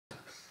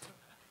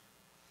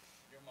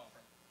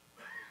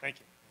Thank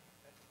you.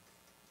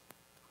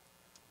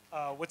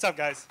 What's up,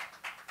 guys?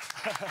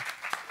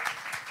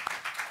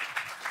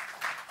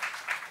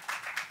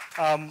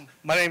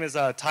 My name is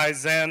Tai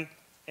Zhen,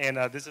 and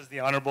this is the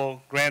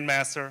Honorable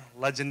Grandmaster,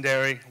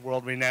 legendary,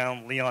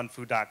 world-renowned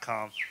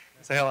LeonFu.com.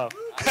 Say hello.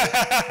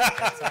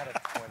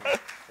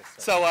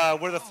 So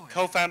we're the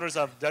co-founders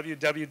of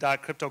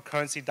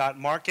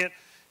www.cryptocurrency.market,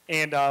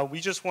 and we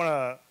just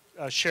want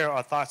to share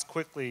our thoughts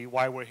quickly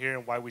why we're here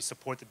and why we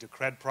support the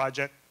Decred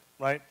project,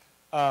 right?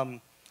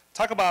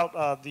 Talk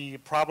about the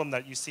problem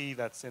that you see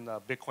that's in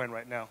Bitcoin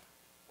right now.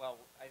 Well,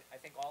 I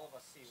think all of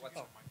us see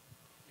what's...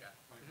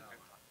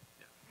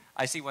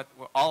 I see what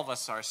all of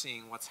us are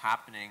seeing what's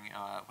happening,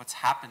 what's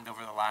happened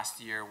over the last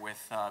year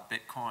with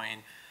Bitcoin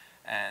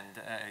and,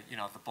 you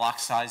know, the block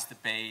size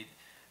debate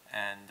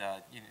and,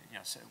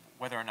 so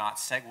whether or not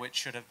SegWit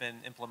should have been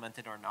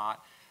implemented or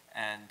not.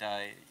 And,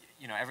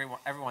 you know,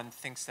 everyone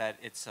thinks that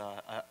it's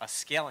a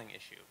scaling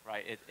issue,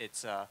 right?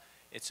 It's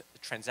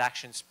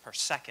transactions per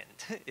second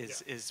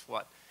is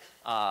what,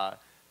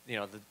 you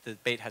know, the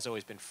debate has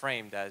always been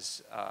framed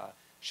as,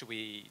 should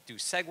we do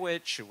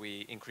SegWit? Should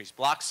we increase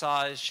block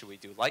size? Should we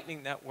do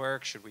Lightning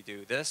Network? Should we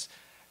do this?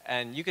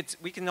 And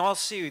we can all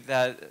see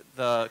that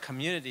the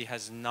community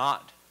has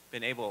not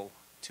been able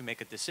to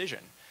make a decision.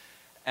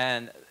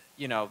 And,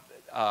 you know,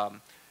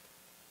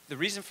 the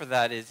reason for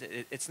that is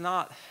it's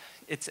not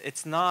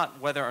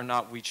whether or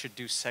not we should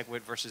do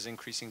SegWit versus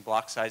increasing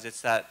block size.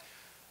 It's that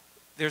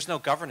there's no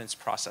governance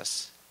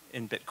process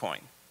in Bitcoin.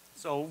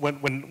 So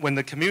when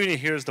the community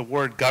hears the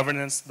word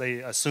governance,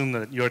 they assume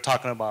that you're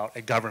talking about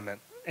a government,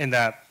 and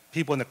that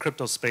people in the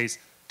crypto space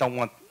don't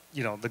want,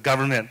 you know, the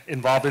government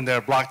involved in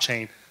their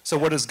blockchain. So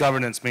what does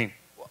governance mean?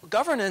 Well,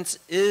 governance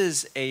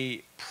is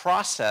a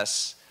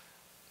process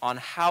on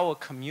how a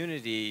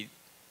community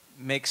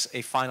makes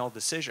a final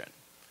decision.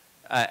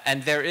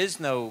 And there is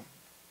no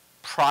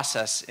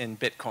process in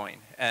Bitcoin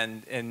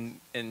and in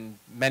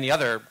many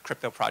other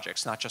crypto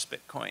projects, not just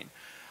Bitcoin.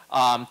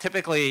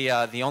 Typically,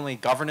 the only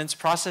governance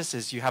process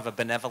is you have a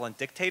benevolent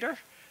dictator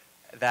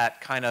that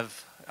kind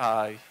of,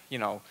 you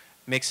know,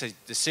 makes a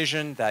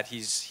decision that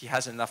he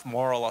has enough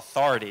moral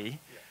authority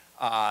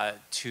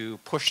to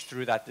push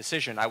through that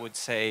decision. I would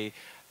say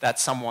that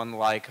someone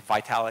like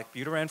Vitalik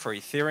Buterin for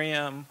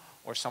Ethereum,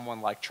 or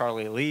someone like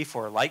Charlie Lee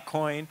for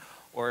Litecoin,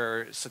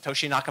 or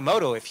Satoshi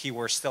Nakamoto if he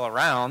were still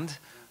around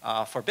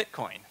for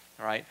Bitcoin,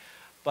 right?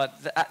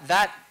 But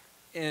that,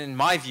 in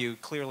my view,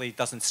 clearly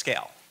doesn't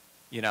scale.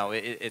 You know,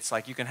 it's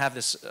like you can have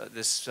this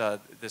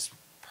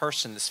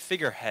person, this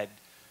figurehead,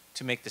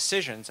 to make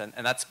decisions, and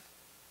that's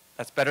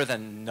better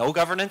than no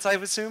governance, I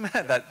would assume,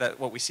 that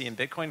what we see in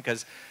Bitcoin,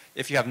 because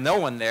if you have no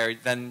one there,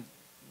 then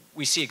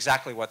we see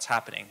exactly what's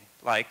happening.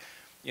 Like,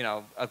 you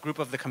know, a group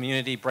of the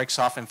community breaks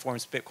off and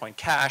forms Bitcoin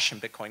Cash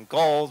and Bitcoin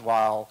Gold,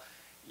 while,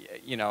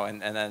 you know,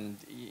 and then,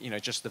 you know,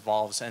 it just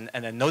evolves, and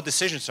then no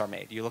decisions are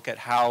made. You look at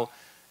how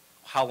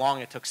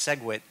long it took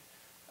SegWit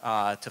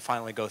to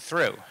finally go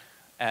through,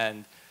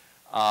 and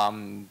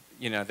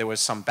you know, there was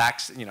some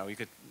you know,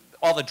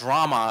 all the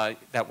drama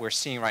that we're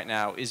seeing right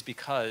now is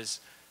because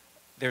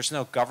there's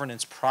no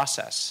governance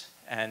process.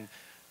 And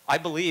I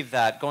believe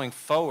that going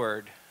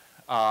forward,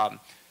 the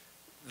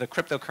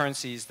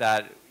cryptocurrencies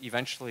that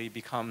eventually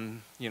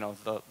become, you know,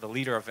 the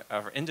leader of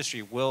our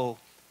industry will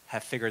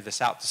have figured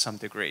this out to some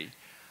degree.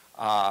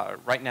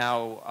 Right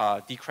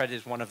now, Decred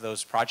is one of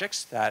those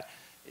projects that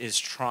is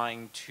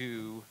trying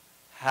to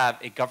have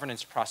a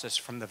governance process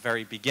from the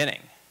very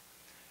beginning.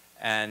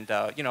 And,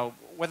 you know,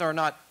 whether or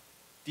not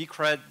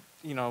Decred,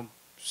 you know,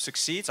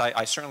 succeeds,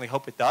 I certainly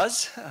hope it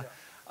does. Yeah.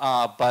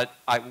 But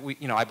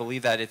you know, I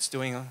believe that it's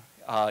doing,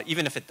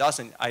 even if it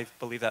doesn't, I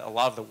believe that a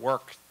lot of the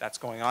work that's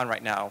going on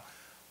right now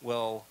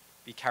will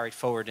be carried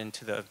forward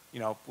into the, you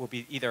know, will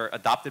be either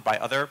adopted by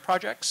other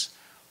projects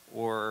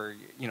or,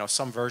 you know,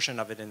 some version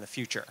of it in the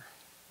future.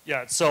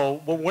 Yeah,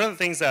 so well, one of the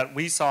things that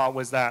we saw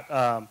was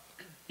that,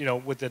 you know,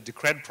 with the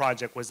Decred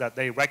project was that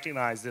they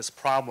recognized this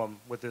problem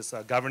with this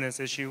governance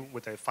issue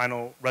with a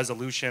final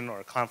resolution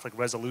or a conflict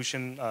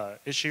resolution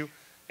issue,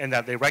 and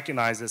that they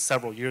recognized this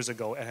several years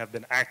ago and have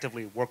been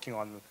actively working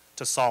on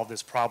to solve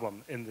this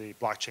problem in the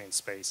blockchain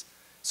space.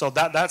 So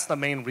that's the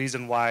main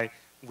reason why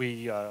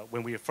we,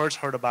 when we first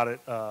heard about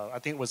it, I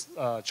think it was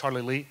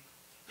Charlie Lee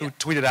who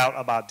tweeted out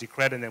about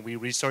Decred, and then we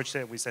researched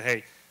it. We said,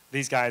 hey,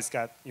 these guys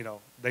got, you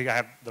know, they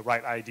have the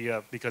right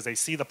idea because they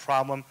see the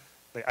problem,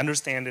 they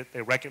understand it,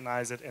 they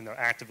recognize it, and they're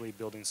actively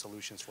building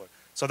solutions for it.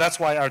 So that's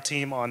why our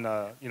team on,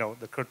 you know,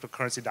 the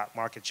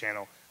cryptocurrency.market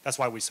channel, that's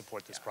why we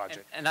support this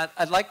project. And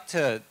I'd like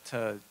to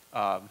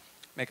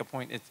make a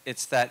point.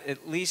 It's that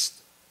at least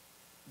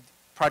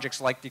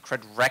projects like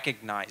Decred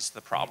recognize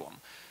the problem.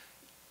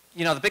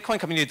 You know, the Bitcoin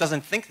community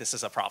doesn't think this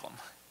is a problem.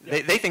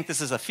 Yeah. They think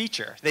this is a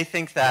feature. They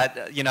think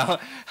that, you know,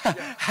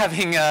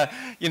 having,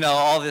 you know,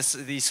 all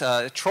these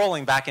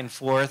trolling back and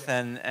forth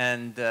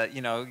and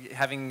you know,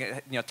 having,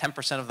 you know,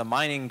 10% of the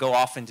mining go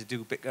off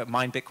into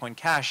mine Bitcoin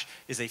Cash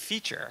is a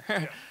feature.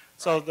 Yeah.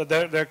 So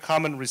their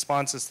common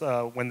response is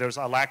when there's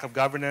a lack of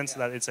governance,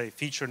 that it's a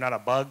feature, not a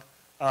bug.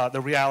 The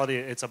reality,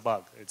 it's a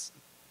bug.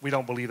 we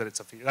don't believe that it's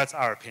a feasible. That's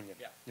our opinion.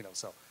 Yeah. You know,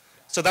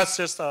 so that's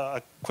just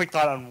a quick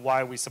thought on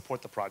why we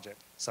support the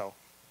project. So,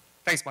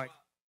 thanks, Mike.